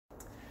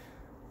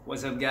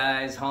What's up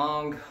guys,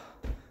 Hong,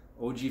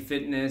 OG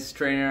Fitness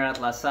trainer at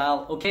La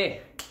Salle.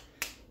 Okay,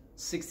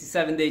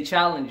 67-day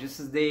challenge. This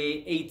is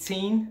day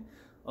 18.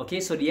 Okay,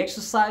 so the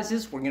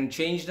exercises, we're gonna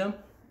change them.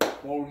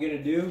 What we're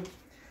gonna do,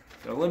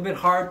 they're a little bit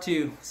hard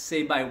to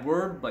say by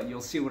word, but you'll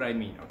see what I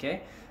mean,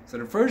 okay? So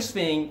the first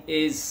thing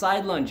is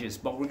side lunges,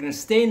 but we're gonna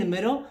stay in the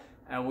middle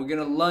and we're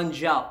gonna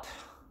lunge out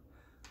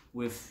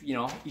with, you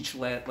know, each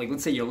leg, like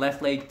let's say your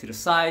left leg to the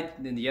side,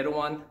 then the other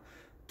one,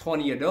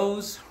 20 of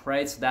those,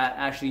 right? So that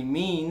actually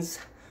means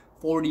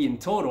 40 in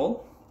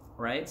total,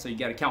 right? So you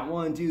gotta count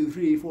 1, 2,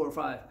 3, 4,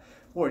 5,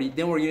 40.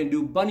 Then we're gonna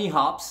do bunny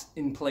hops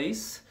in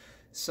place.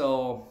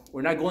 So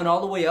we're not going all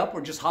the way up,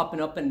 we're just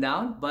hopping up and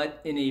down, but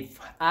in a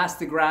ass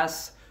to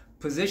grass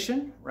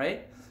position,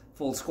 right?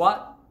 Full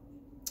squat,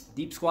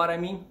 deep squat I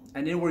mean.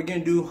 And then we're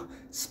gonna do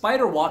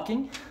spider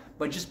walking,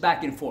 but just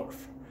back and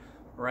forth,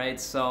 right?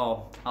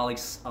 So I'll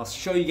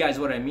show you guys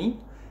what I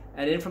mean.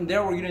 And then from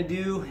there we're gonna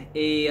do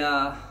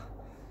a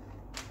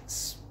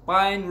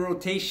spine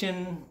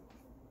rotation,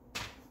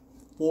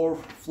 4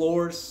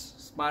 floors,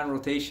 spine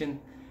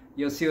rotation.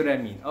 You'll see what I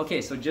mean.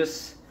 Okay, so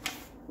just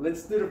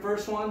let's do the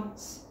first one.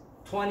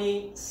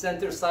 20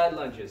 center side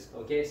lunges.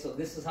 Okay, so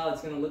this is how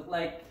it's gonna look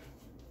like.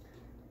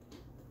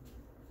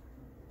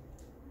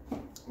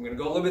 I'm gonna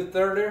go a little bit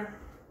further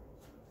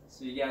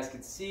so you guys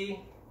can see.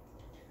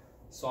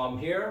 So I'm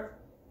here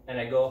and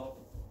I go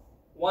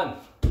 1,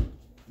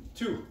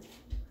 2,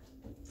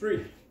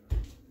 3,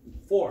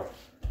 4,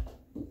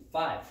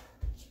 5,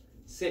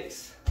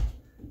 6,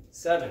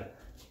 7,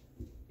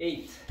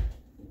 8,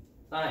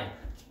 9,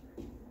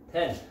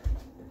 10,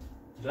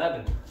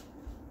 11,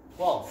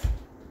 12,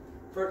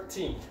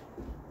 13,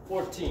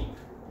 14,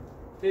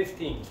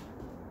 15,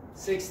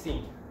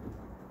 16,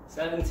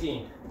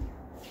 17,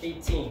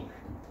 18,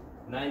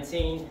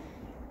 19,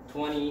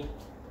 20,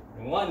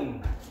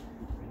 21,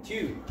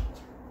 22,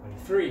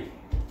 23,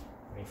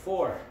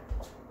 24,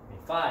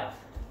 25,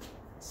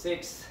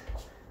 26,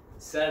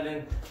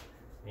 27,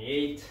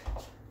 28,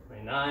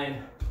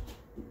 29,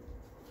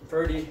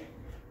 30,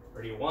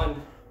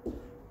 31,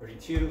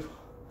 32,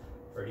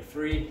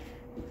 33,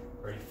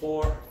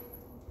 34,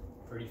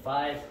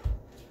 35,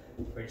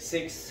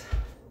 36,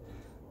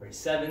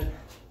 37,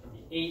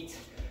 38,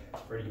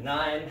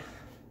 39,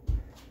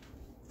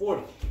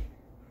 40.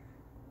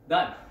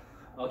 Done.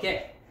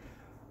 Okay.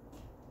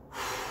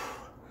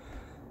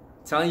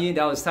 Telling you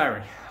that was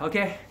tiring.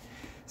 Okay.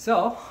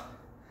 So,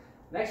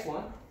 next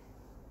one.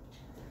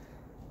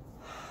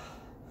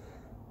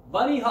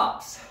 Bunny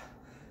hops.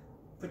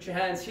 Put your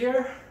hands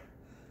here,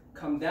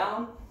 come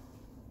down.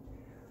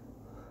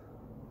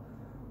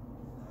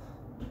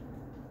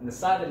 On the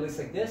side it looks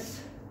like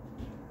this.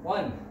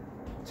 1,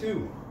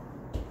 2,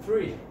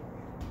 3,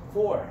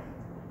 4,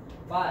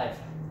 5,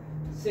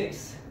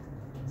 6,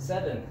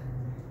 7,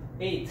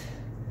 8,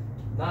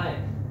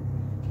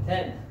 9,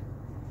 10,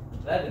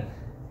 11,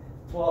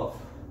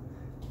 12,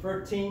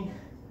 13,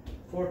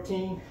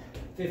 14,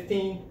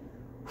 15,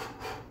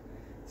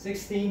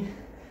 16,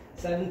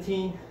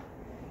 17,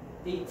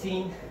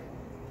 18,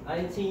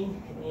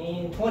 19,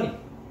 and 20.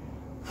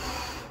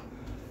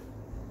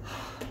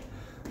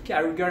 Okay, I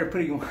regretted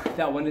putting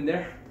that one in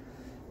there,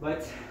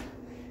 but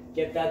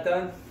get that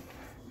done.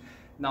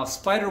 Now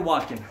spider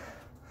walking.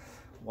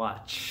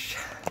 Watch.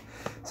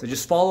 So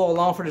just follow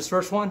along for this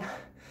first one.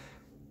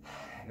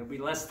 There'll be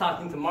less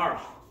talking tomorrow.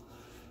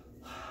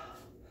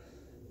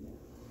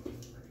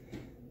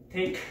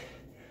 Take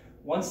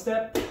 1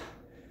 step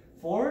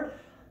forward.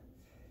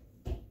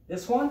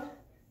 This one,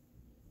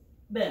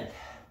 bend.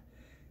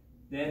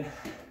 Then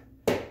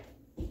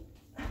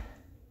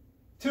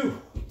 2,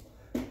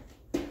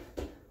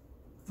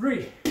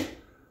 3.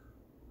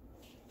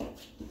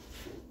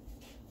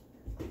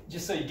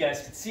 Just so you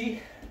guys can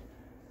see,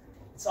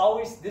 it's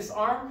always this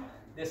arm,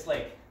 this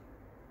leg,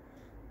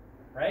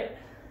 right?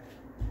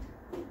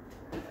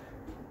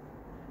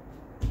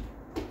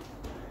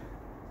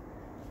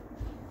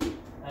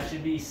 That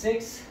should be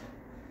 6,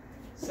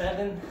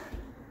 7,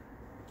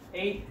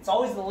 8. It's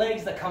always the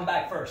legs that come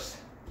back first.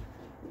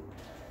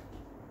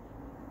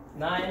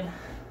 9,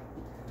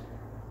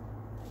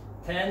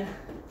 10,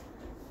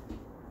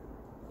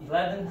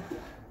 11,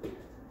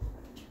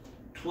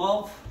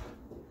 12,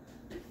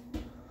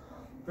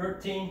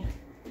 13,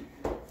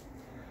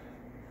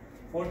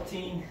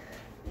 14,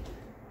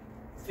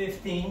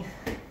 15,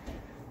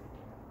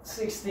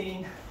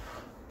 16,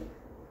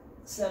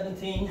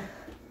 17,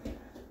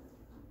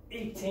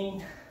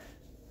 18,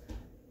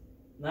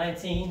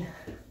 19,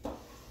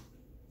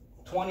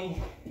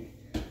 20,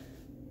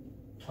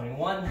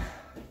 21,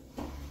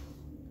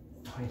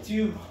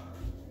 22,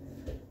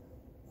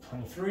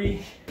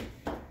 23,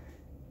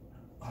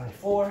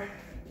 24,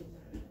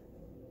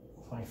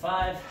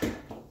 25,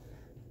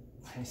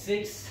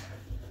 26,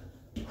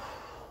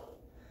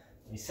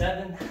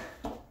 27,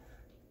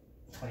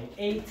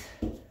 28,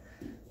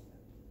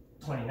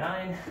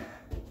 29,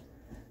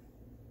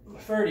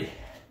 30,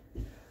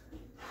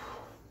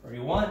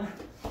 31,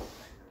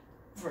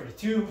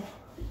 32,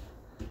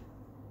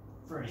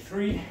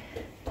 33,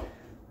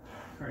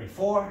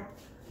 34,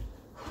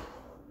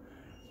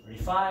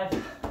 35,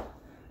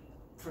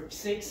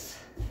 36,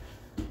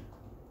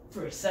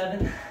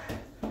 37,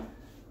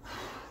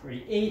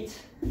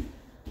 38,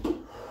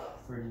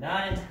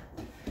 39,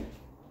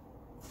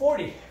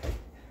 40.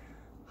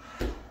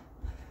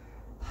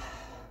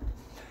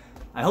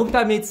 I hope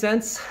that made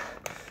sense.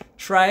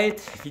 Try it.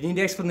 If you need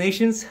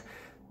explanations,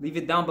 leave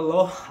it down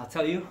below. I'll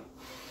tell you.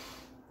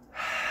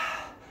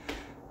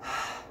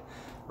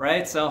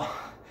 Right, so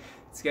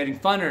it's getting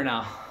funner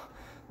now.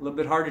 A little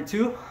bit harder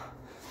too.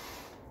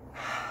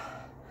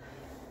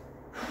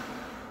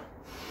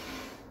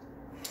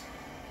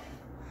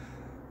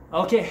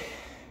 Okay.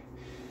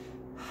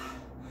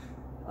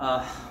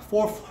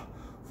 Four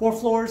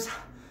floors,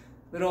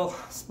 little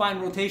spine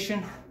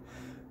rotation.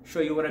 Show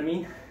you what I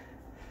mean.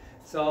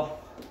 So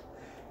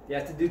you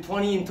have to do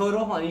 20 in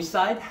total on each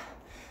side.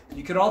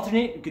 You could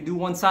alternate. You could do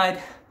one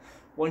side,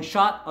 one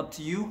shot, up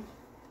to you.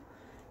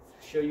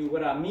 Show you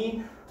what I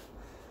mean.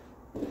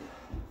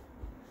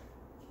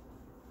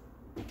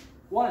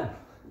 1,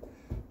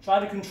 try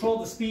to control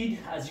the speed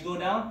as you go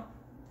down.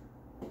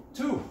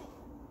 2,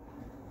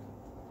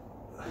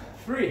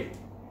 3,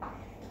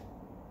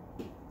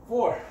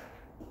 4,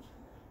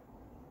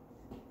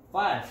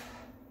 5,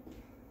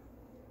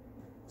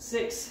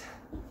 6,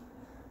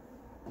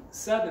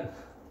 7,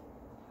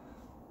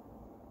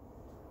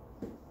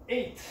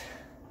 8,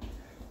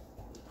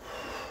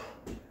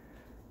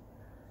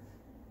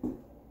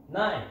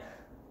 9,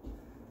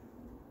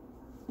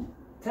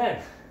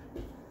 10,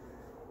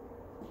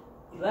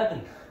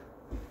 11,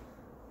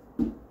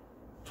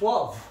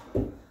 12,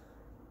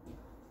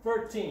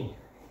 13,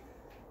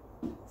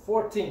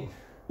 14,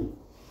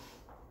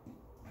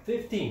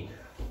 15,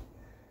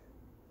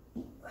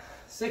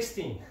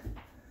 16,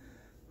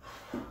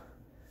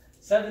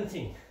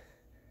 17,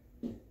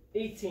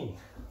 18,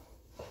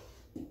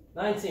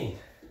 19,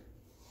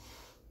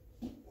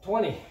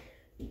 20,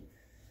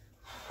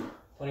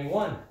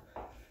 21,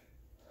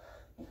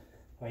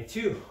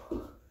 22,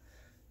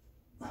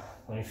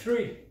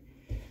 23,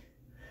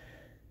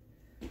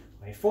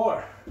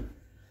 24,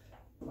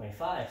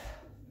 25,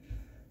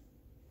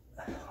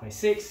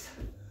 26,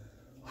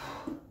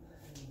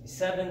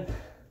 27,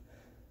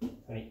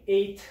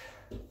 28,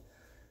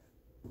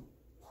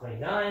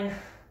 29,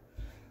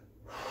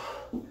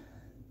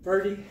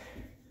 30,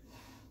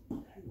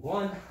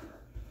 31,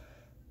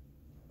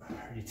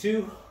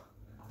 32,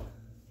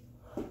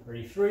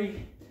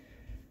 33,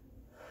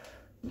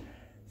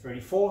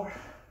 34,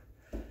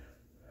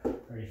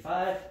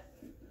 35,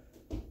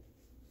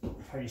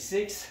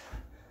 36,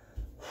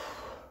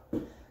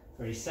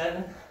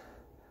 37,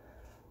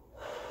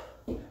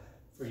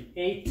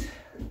 38,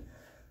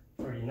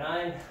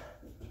 39,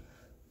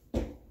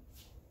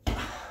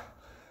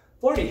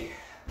 40.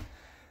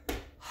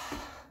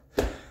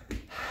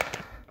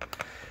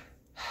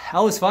 That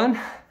was fun.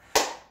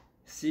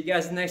 See you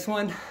guys in the next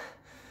one.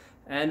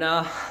 And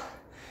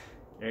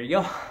there you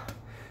go.